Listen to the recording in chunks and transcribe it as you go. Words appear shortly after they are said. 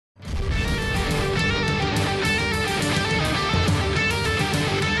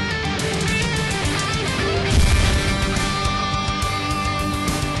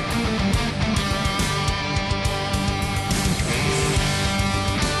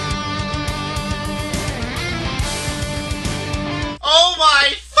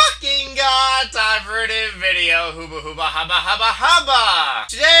yo, hooba hooba haba haba haba!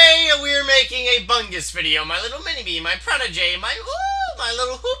 Today we're making a Bungness video, my little mini-me, my protege, my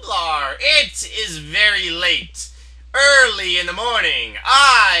little hooplar. It is very late, early in the morning.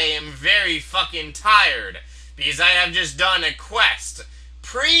 I am very fucking tired, because I have just done a quest.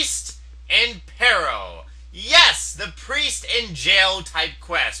 Priest and Perro. Yes, the priest in jail type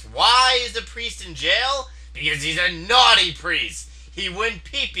quest. Why is the priest in jail? Because he's a naughty priest. He went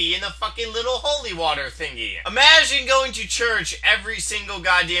pee-pee in the fucking little holy water thingy. Imagine going to church every single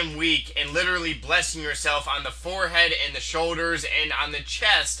goddamn week and literally blessing yourself on the forehead and the shoulders and on the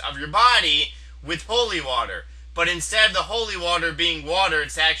chest of your body with holy water. But instead of the holy water being water,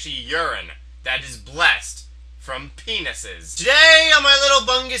 it's actually urine that is blessed from penises. Today on my little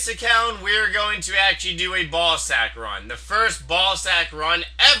Bungness account, we're going to actually do a ball sack run. The first ball sack run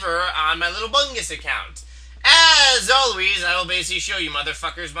ever on my little Bungness account. As always, I will basically show you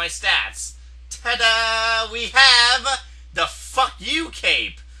motherfuckers my stats. Ta-da! We have the fuck you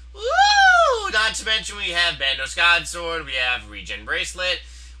cape. Woo! Not to mention we have Bandos God Sword, we have Regen Bracelet,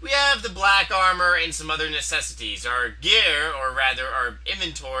 we have the black armor, and some other necessities. Our gear, or rather our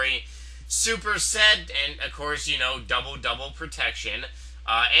inventory, super set, and of course, you know, double protection.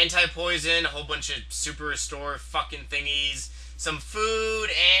 Anti-poison, a whole bunch of super restore fucking thingies, some food,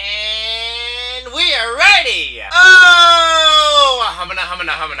 and we are ready! Oh! Humana,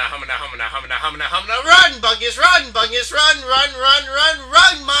 humana, humana, humana, humana, humana, humana, humana, run, Bungness, run, Bungness, run,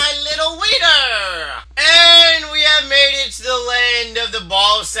 my little wiener! And we have made it to the land of the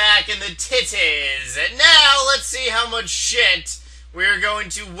ball sack and the titties. And now, let's see how much shit we're going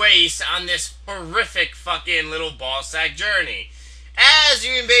to waste on this horrific fucking little ball sack journey. As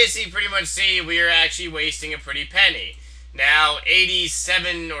you can basically pretty much see, we are actually wasting a pretty penny. Now,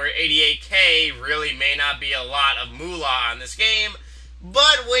 87 or 88k really may not be a lot of moolah on this game,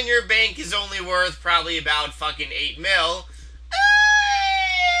 but when your bank is only worth probably about fucking 8 mil,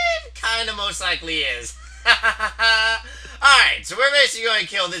 it kinda most likely is. Alright, so we're basically going to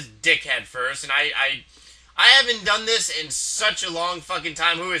kill this dickhead first, and I haven't done this in such a long fucking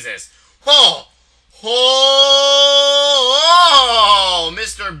time. Who is this? Oh! Oh!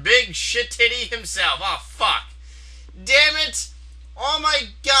 Mr. Big Shit Titty himself. Oh, fuck. Damn it! All my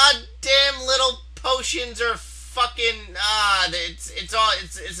goddamn little potions are fucking it's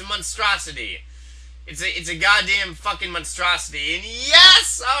a monstrosity. It's a goddamn fucking monstrosity. And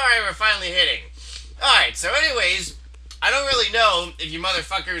yes! Alright, we're finally hitting. Alright, so anyways, I don't really know if you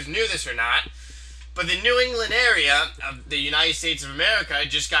motherfuckers knew this or not, but the New England area of the United States of America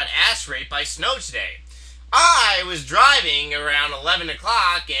just got ass raped by snow today. I was driving around 11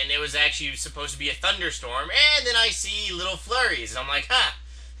 o'clock, and it was actually supposed to be a thunderstorm, and then I see little flurries, and I'm like,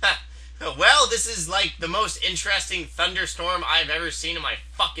 well, this is like the most interesting thunderstorm I've ever seen in my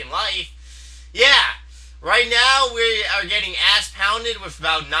fucking life. Yeah, right now we are getting ass pounded with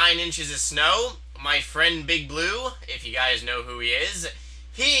about 9 inches of snow. My friend Big Blue, if you guys know who he is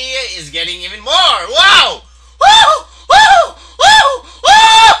getting even more. Whoa! Woo! Woo! Woo!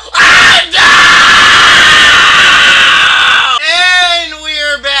 Woo! I'm down! And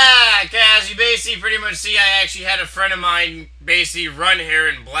we're back. As you basically pretty much see, I actually had a friend of mine basically run here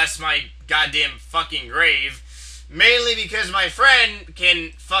and bless my goddamn fucking grave. Mainly because my friend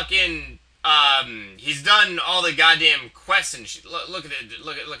can fucking, he's done all the goddamn quests and shit. Look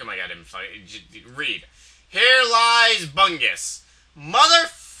at my goddamn fucking, read. Here lies Bungness.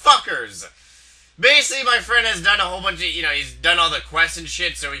 Motherfuckers! Basically, my friend has done a whole bunch of, you know, he's done all the quests and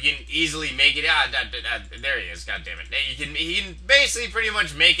shit, so he can easily make it. There he is, goddammit. He can basically pretty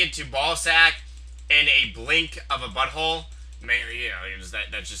much make it to Ballsack in a blink of a butthole. Mainly, you know,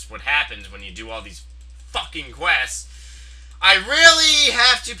 that's just what happens when you do all these fucking quests. I really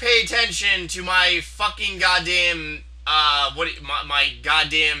have to pay attention to my fucking goddamn, my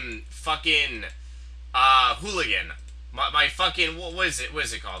goddamn fucking, hooligan. My fucking, what is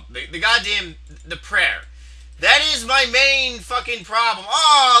it called? The goddamn, the prayer. That is my main fucking problem.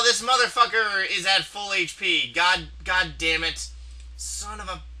 Oh, this motherfucker is at full HP. God damn it. Son of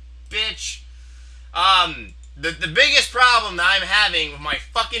a bitch. The biggest problem that I'm having with my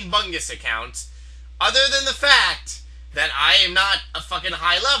fucking Bungness account, other than the fact that I am not a fucking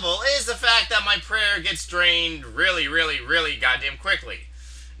high level, is the fact that my prayer gets drained really goddamn quickly.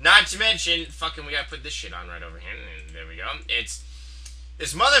 Not to mention, fucking, we gotta put this shit on right over here. And there we go. It's,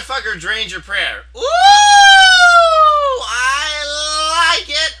 this motherfucker drains your prayer. Ooh! I like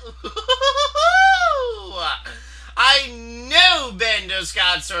it! Ooh! I knew Bandos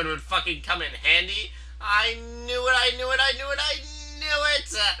God Sword would fucking come in handy. I knew it.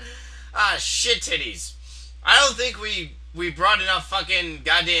 Shit titties. I don't think we brought enough fucking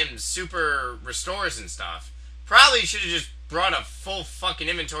goddamn super restores and stuff. Probably should have just brought a full fucking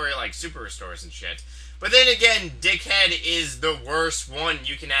inventory like super restores and shit. But then again, Dickhead is the worst one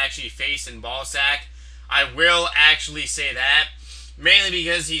you can actually face in Ballsack. I will actually say that. Mainly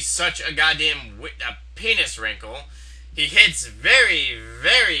because he's such a goddamn penis wrinkle. He hits very,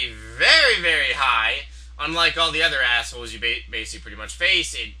 very, very, very high. Unlike all the other assholes you basically pretty much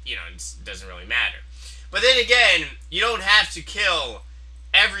face, it doesn't really matter. But then again, you don't have to kill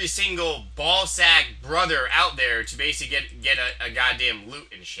every single Ballsack brother out there to basically get a goddamn loot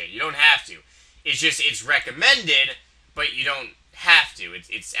and shit. You don't have to. It's recommended, but you don't have to.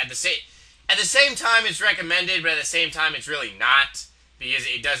 It's at the same time it's recommended, but at the same time it's really not, because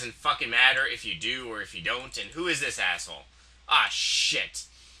it doesn't fucking matter if you do or if you don't. And who is this asshole? Ah, shit.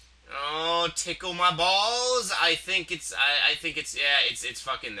 Oh, tickle my balls. I think it's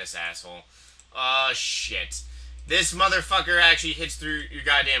fucking this asshole. Oh, shit. This motherfucker actually hits through your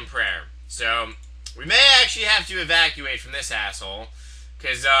goddamn prayer. So, we may actually have to evacuate from this asshole,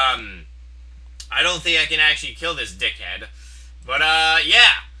 because, I don't think I can actually kill this dickhead. But,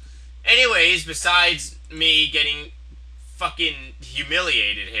 yeah. Anyways, besides me getting fucking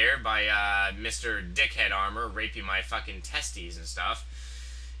humiliated here by, Mr. Dickhead Armor raping my fucking testes and stuff,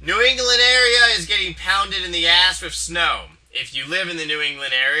 New England area is getting pounded in the ass with snow. If you live in the New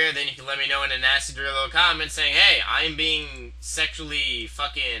England area, then you can let me know in a nasty little comment saying, hey, I'm being sexually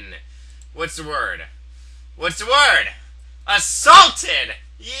fucking... What's the word? Assaulted!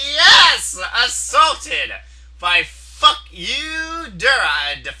 Yes! Assaulted! By fuck you,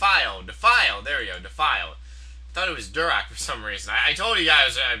 Defile. There we go, Defile. I thought it was Duroc for some reason. I told you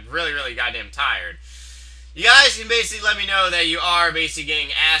guys I'm really, really goddamn tired. You guys can basically let me know that you are basically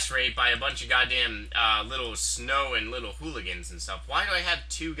getting ass raped by a bunch of goddamn little snow and little hooligans and stuff. Why do I have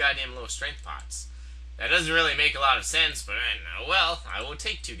 2 goddamn little strength pots? That doesn't really make a lot of sense, but well, I will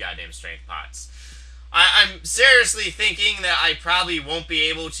take 2 goddamn strength pots. I'm seriously thinking that I probably won't be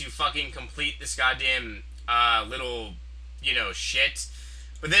able to fucking complete this goddamn little, shit.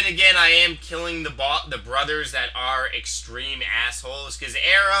 But then again, I am killing the brothers that are extreme assholes, because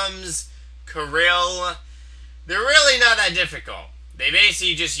Arams, Kirill, they're really not that difficult. They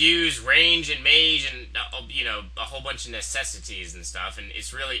basically just use range and mage and, a whole bunch of necessities and stuff, and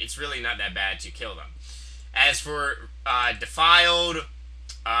it's really not that bad to kill them. As for Defiled,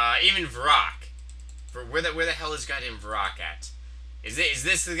 even Varrock, where the hell is goddamn Varrock at? Is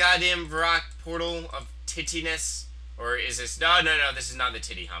this the goddamn Varrock portal of tittiness? Or is this... No, this is not the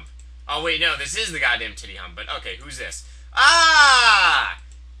titty hump. Oh, wait, no, this is the goddamn titty hump, but okay, who's this? Ah!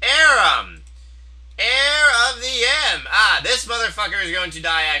 Aram! Heir of the M! Ah, this motherfucker is going to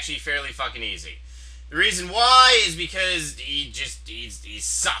die actually fairly fucking easy. The reason why is because he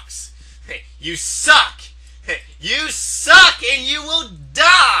sucks. You suck! You suck and you will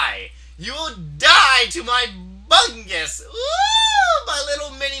die! You will die to my Bungness! Ooh! My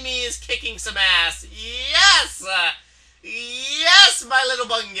little mini-me is kicking some ass! Yes! Yes, my little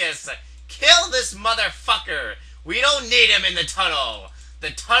Bungness! Kill this motherfucker! We don't need him in the tunnel! The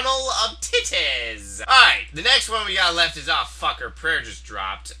tunnel of titties! Alright, the next one we got left is, oh fuck, our prayer just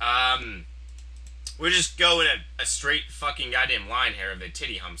dropped. We'll just go in a straight fucking goddamn line here of the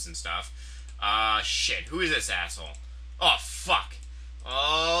titty humps and stuff. Shit, who is this asshole? Oh, fuck.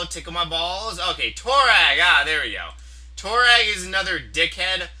 Oh, tickle my balls? Okay, Torag, there we go. Torag is another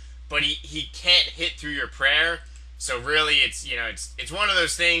dickhead, but he can't hit through your prayer. So really, it's one of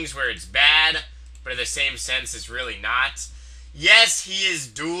those things where it's bad, but in the same sense, it's really not. Yes, he is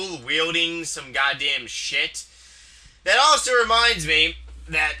dual-wielding some goddamn shit. That also reminds me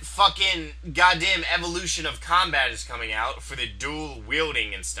that fucking goddamn Evolution of Combat is coming out for the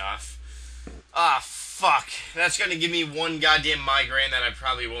dual-wielding and stuff. Ah, fuck. That's gonna give me one goddamn migraine that I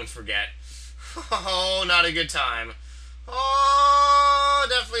probably won't forget. Oh, not a good time. Oh,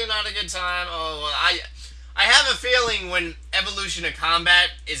 definitely not a good time. Oh, well, I have a feeling when Evolution of Combat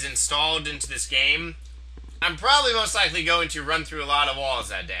is installed into this game, I'm probably most likely going to run through a lot of walls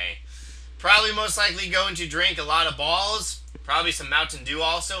that day. Probably most likely going to drink a lot of balls. Probably some Mountain Dew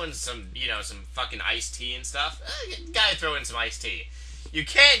also, and some, some fucking iced tea and stuff. Gotta throw in some iced tea. You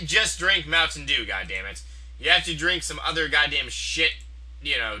can't just drink Mountain Dew, goddammit. You have to drink some other goddamn shit,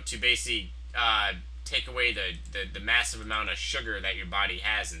 to basically take away the massive amount of sugar that your body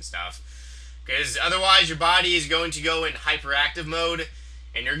has and stuff. Because otherwise your body is going to go in hyperactive mode,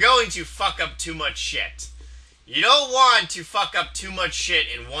 and you're going to fuck up too much shit. You don't want to fuck up too much shit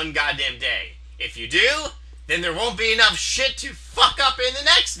in one goddamn day. If you do, then there won't be enough shit to fuck up in the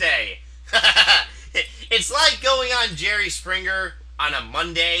next day. It's like going on Jerry Springer on a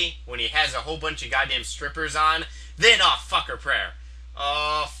Monday when he has a whole bunch of goddamn strippers on. Then, oh, fuck her prayer.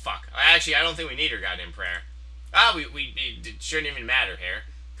 Oh, fuck. Actually, I don't think we need her goddamn prayer. Ah, it shouldn't even matter here.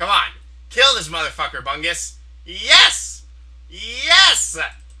 Come on. Kill this motherfucker, Bungus. Yes! Yes!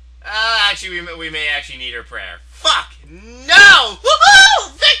 Actually, we may actually need her prayer. Fuck! No!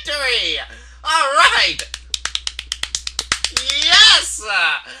 Woohoo! Victory! Alright! Yes!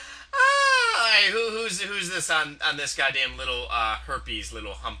 Who's this on this goddamn little herpes,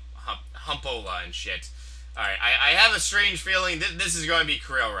 little humpola and shit? Alright, I have a strange feeling this is going to be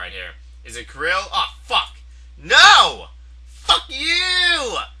Krill right here. Is it Krill? Oh, fuck! No! Fuck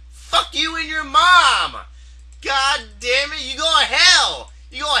you! Fuck you and your mom! God damn it, you go to hell!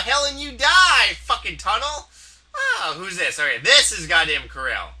 You go to hell and you die, fucking tunnel! Oh, who's this? Okay, this is goddamn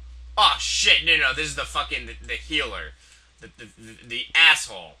Krill. Oh, shit, no, this is the fucking, the healer. The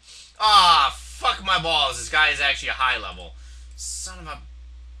asshole. Ah, fuck my balls. This guy is actually a high level. Son of a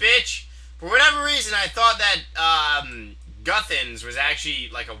bitch. For whatever reason, I thought that Guthins was actually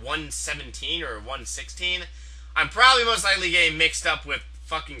like a 117 or a 116. I'm probably most likely getting mixed up with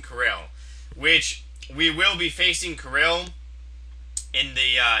fucking Krill, which we will be facing Krill in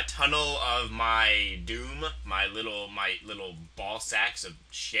the tunnel of my doom, my little ball sacks of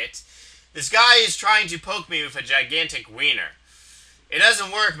shit. This guy is trying to poke me with a gigantic wiener. It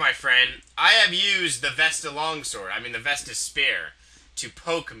doesn't work, my friend. I have used the Vesta longsword, the Vesta spear, to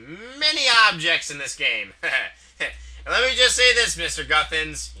poke many objects in this game. And let me just say this, Mr.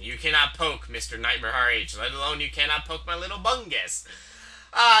 Guthins. You cannot poke Mr. NightmareRH, let alone you cannot poke my little Bungus.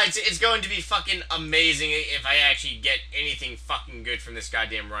 It's going to be fucking amazing if I actually get anything fucking good from this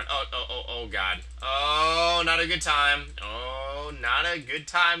goddamn run. Oh, God. Oh, not a good time. Oh, not a good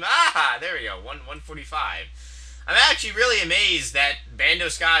time. Ah, there we go. 145. I'm actually really amazed that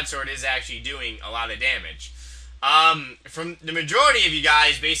Bandos Godsword is actually doing a lot of damage. From the majority of you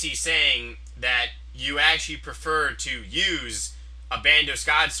guys basically saying that you actually prefer to use a Bandos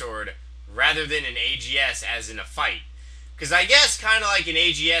Godsword rather than an AGS as in a fight. Because I guess kind of like an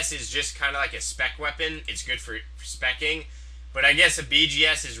AGS is just kind of like a spec weapon. It's good for specking. But I guess a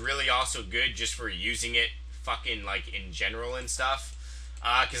BGS is really also good just for using it fucking like in general and stuff.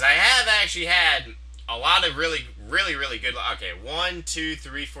 Because I have actually had a lot of really good... Okay, 1, 2,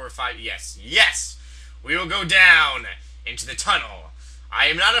 3, 4, 5... Yes, yes! We will go down into the tunnel. I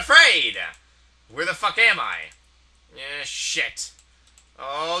am not afraid. Where the fuck am I? Shit.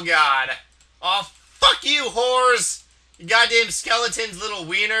 Oh, God. Oh, fuck you, whores! You goddamn skeletons, little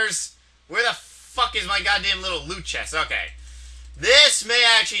wieners. Where the fuck is my goddamn little loot chest? Okay. This may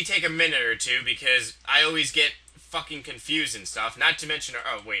actually take a minute or two because I always get fucking confused and stuff. Not to mention...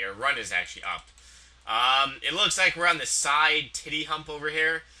 Oh, wait, our run is actually up. It looks like we're on the side titty hump over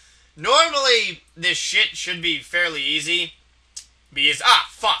here. Normally, this shit should be fairly easy. Because... Ah,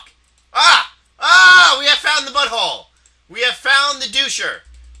 fuck. We have found the butthole. We have found the doucher.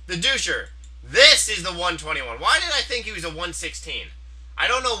 The doucher. This is the 121. Why did I think he was a 116? I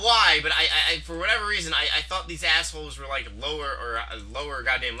don't know why, but I for whatever reason, I thought these assholes were like lower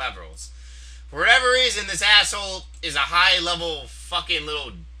goddamn levels. For whatever reason, this asshole is a high level fucking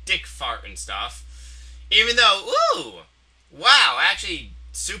little dick fart and stuff. Even though, ooh, wow, actually,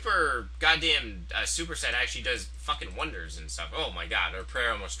 super goddamn superset actually does fucking wonders and stuff. Oh my god, our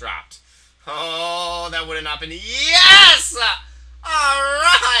prayer almost dropped. Oh, that would have not been... Yes!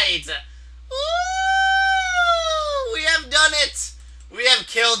 Alright! Woo! We have done it! We have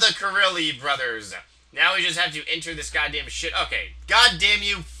killed the Karilli brothers. Now we just have to enter this goddamn shit. Okay, goddamn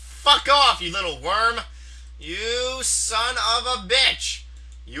you, fuck off, you little worm. You son of a bitch.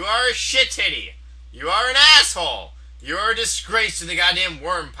 You are a shit titty. You are an asshole. You are a disgrace to the goddamn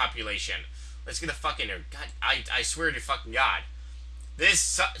worm population. Let's get the fuck in here. God, I swear to fucking God. This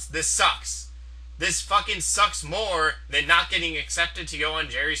sucks. This fucking sucks more than not getting accepted to go on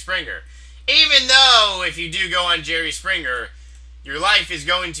Jerry Springer. Even though, if you do go on Jerry Springer, your life is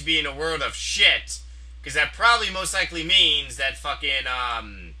going to be in a world of shit. Because that probably most likely means that fucking,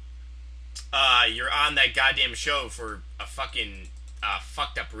 you're on that goddamn show for a fucking,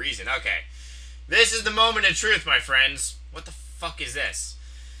 fucked up reason. Okay. This is the moment of truth, my friends. What the fuck is this?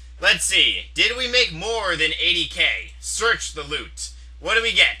 Let's see. Did we make more than 80k? Search the loot. What do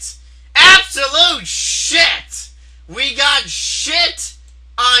we get? Absolute shit! We got shit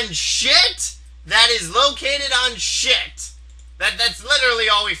on shit that is located on shit. That's literally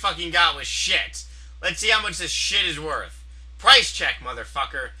all we fucking got was shit. Let's see how much this shit is worth. Price check,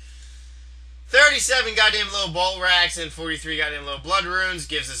 motherfucker. 37 goddamn little bolt racks and 43 goddamn little blood runes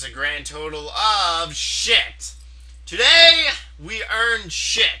gives us a grand total of shit. Today, we earned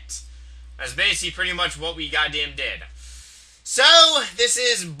shit. That's basically pretty much what we goddamn did. So, this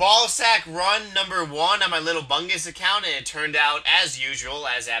is Ballsack Run number 1 on my little Bungus account, and it turned out, as usual,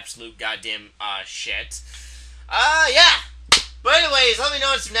 as absolute goddamn shit. Yeah. But anyways, let me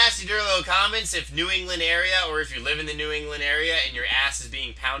know in some nasty dirty little comments if New England area, or if you live in the New England area and your ass is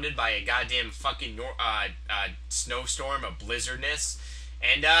being pounded by a goddamn fucking snowstorm, a blizzardness.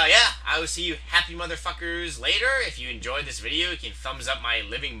 And yeah, I will see you happy motherfuckers later. If you enjoyed this video, you can thumbs up my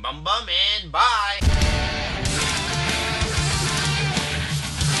living bum bum, and bye!